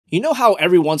You know how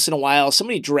every once in a while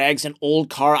somebody drags an old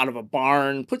car out of a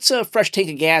barn, puts a fresh tank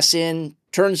of gas in,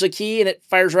 turns the key, and it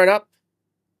fires right up?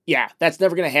 Yeah, that's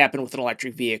never going to happen with an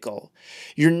electric vehicle.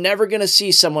 You're never going to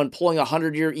see someone pulling a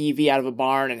 100-year EV out of a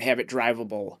barn and have it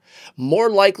drivable. More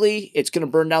likely, it's going to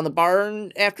burn down the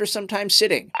barn after some time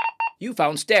sitting. You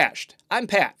found Stashed. I'm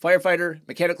Pat, firefighter,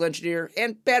 mechanical engineer,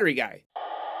 and battery guy.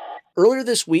 Earlier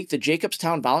this week, the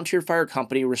Jacobstown Volunteer Fire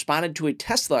Company responded to a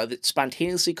Tesla that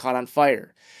spontaneously caught on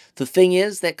fire. The thing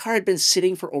is, that car had been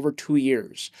sitting for over 2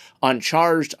 years.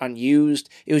 Uncharged, unused,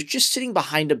 it was just sitting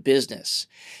behind a business.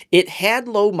 It had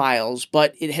low miles,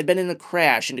 but it had been in a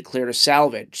crash and declared a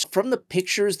salvage. From the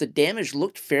pictures, the damage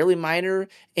looked fairly minor,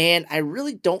 and I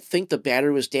really don't think the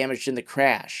battery was damaged in the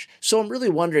crash. So I'm really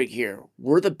wondering here,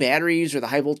 were the batteries or the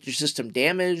high voltage system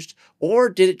damaged, or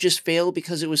did it just fail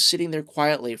because it was sitting there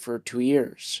quietly for 2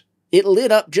 years? It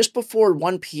lit up just before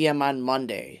 1 p.m. on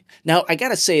Monday. Now, I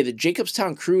gotta say, the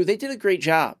Jacobstown crew, they did a great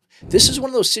job. This is one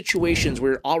of those situations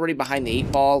where you're already behind the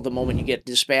 8 ball the moment you get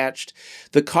dispatched.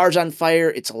 The car's on fire,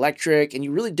 it's electric, and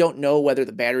you really don't know whether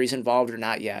the battery's involved or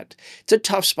not yet. It's a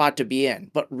tough spot to be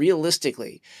in, but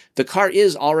realistically, the car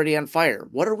is already on fire.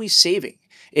 What are we saving?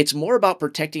 It's more about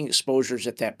protecting exposures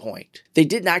at that point. They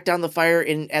did knock down the fire,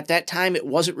 and at that time, it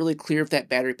wasn't really clear if that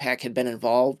battery pack had been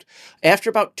involved. After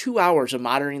about 2 hours of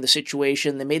monitoring the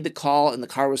situation, they made the call and the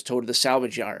car was towed to the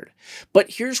salvage yard. But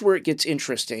here's where it gets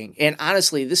interesting, and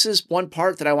honestly, this is one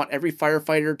part that I want every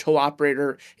firefighter, tow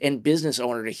operator, and business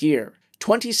owner to hear.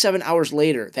 27 hours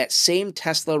later, that same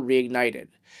Tesla reignited.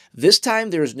 This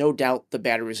time, there is no doubt the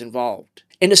battery was involved.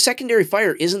 And a secondary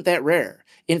fire isn't that rare.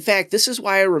 In fact, this is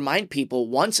why I remind people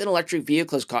once an electric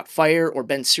vehicle has caught fire or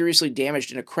been seriously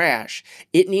damaged in a crash,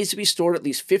 it needs to be stored at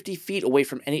least 50 feet away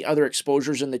from any other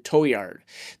exposures in the tow yard.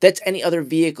 That's any other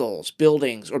vehicles,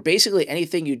 buildings, or basically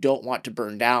anything you don't want to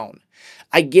burn down.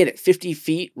 I get it, 50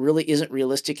 feet really isn't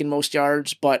realistic in most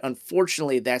yards, but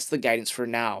unfortunately that's the guidance for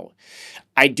now.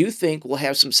 I do think we'll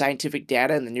have some scientific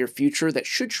data in the near future that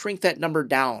should shrink that number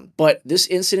down, but this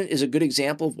incident is a good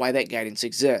example of why that guidance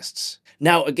exists.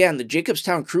 Now, again, the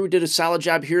Jacobstown crew did a solid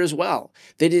job here as well.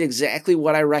 They did exactly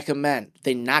what I recommend.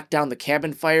 They knocked down the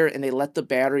cabin fire and they let the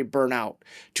battery burn out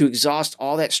to exhaust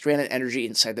all that stranded energy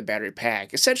inside the battery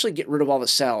pack, essentially get rid of all the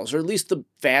cells, or at least the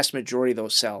vast majority of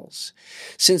those cells.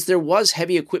 Since there was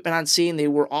heavy equipment on scene, they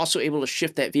were also able to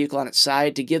shift that vehicle on its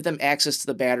side to give them access to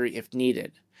the battery if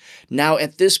needed. Now,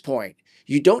 at this point,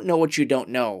 you don't know what you don't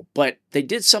know, but they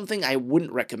did something I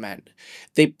wouldn't recommend.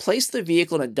 They placed the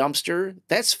vehicle in a dumpster,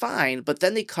 that's fine, but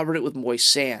then they covered it with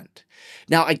moist sand.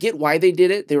 Now, I get why they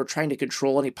did it. They were trying to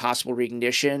control any possible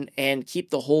reignition and keep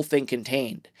the whole thing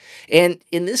contained. And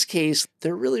in this case,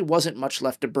 there really wasn't much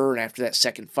left to burn after that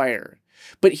second fire.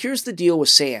 But here's the deal with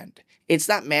sand. It's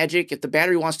not magic. If the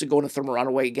battery wants to go into thermal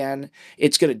runaway again,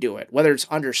 it's going to do it. Whether it's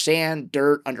under sand,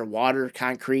 dirt, underwater,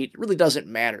 concrete, it really doesn't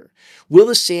matter. Will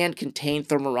the sand contain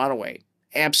thermal runaway?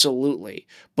 Absolutely.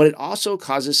 But it also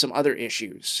causes some other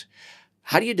issues.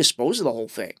 How do you dispose of the whole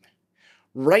thing?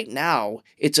 Right now,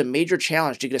 it's a major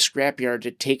challenge to get a scrapyard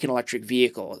to take an electric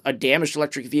vehicle, a damaged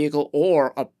electric vehicle,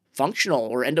 or a functional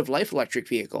or end-of-life electric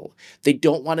vehicle. They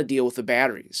don't want to deal with the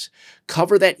batteries.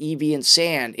 Cover that EV in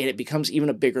sand and it becomes even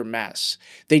a bigger mess.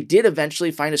 They did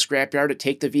eventually find a scrapyard to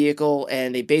take the vehicle,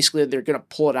 and they're going to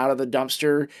pull it out of the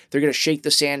dumpster. They're going to shake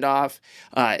the sand off,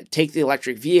 take the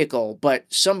electric vehicle, but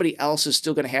somebody else is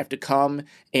still going to have to come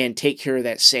and take care of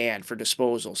that sand for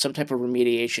disposal, some type of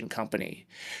remediation company.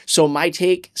 So my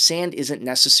take, sand isn't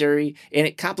necessary and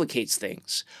it complicates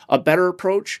things. A better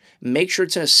approach, make sure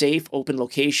it's in a safe, open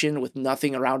location with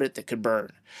nothing around it that could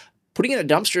burn. Putting it in a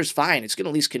dumpster is fine. It's going to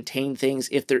at least contain things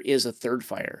if there is a third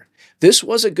fire. This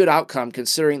was a good outcome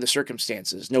considering the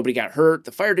circumstances. Nobody got hurt,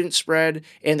 the fire didn't spread,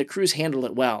 and the crews handled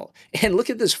it well. And look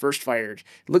at this first fire.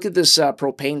 Look at this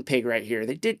propane pig right here.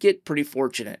 They did get pretty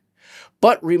fortunate.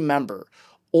 But remember,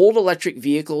 old electric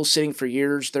vehicles sitting for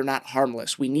years, they're not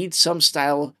harmless. We need some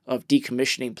style of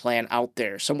decommissioning plan out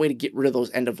there, some way to get rid of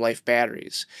those end-of-life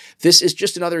batteries. This is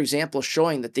just another example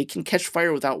showing that they can catch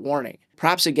fire without warning.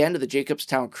 Props again to the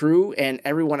Jacobstown crew and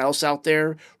everyone else out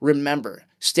there. Remember,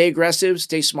 stay aggressive,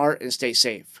 stay smart, and stay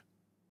safe.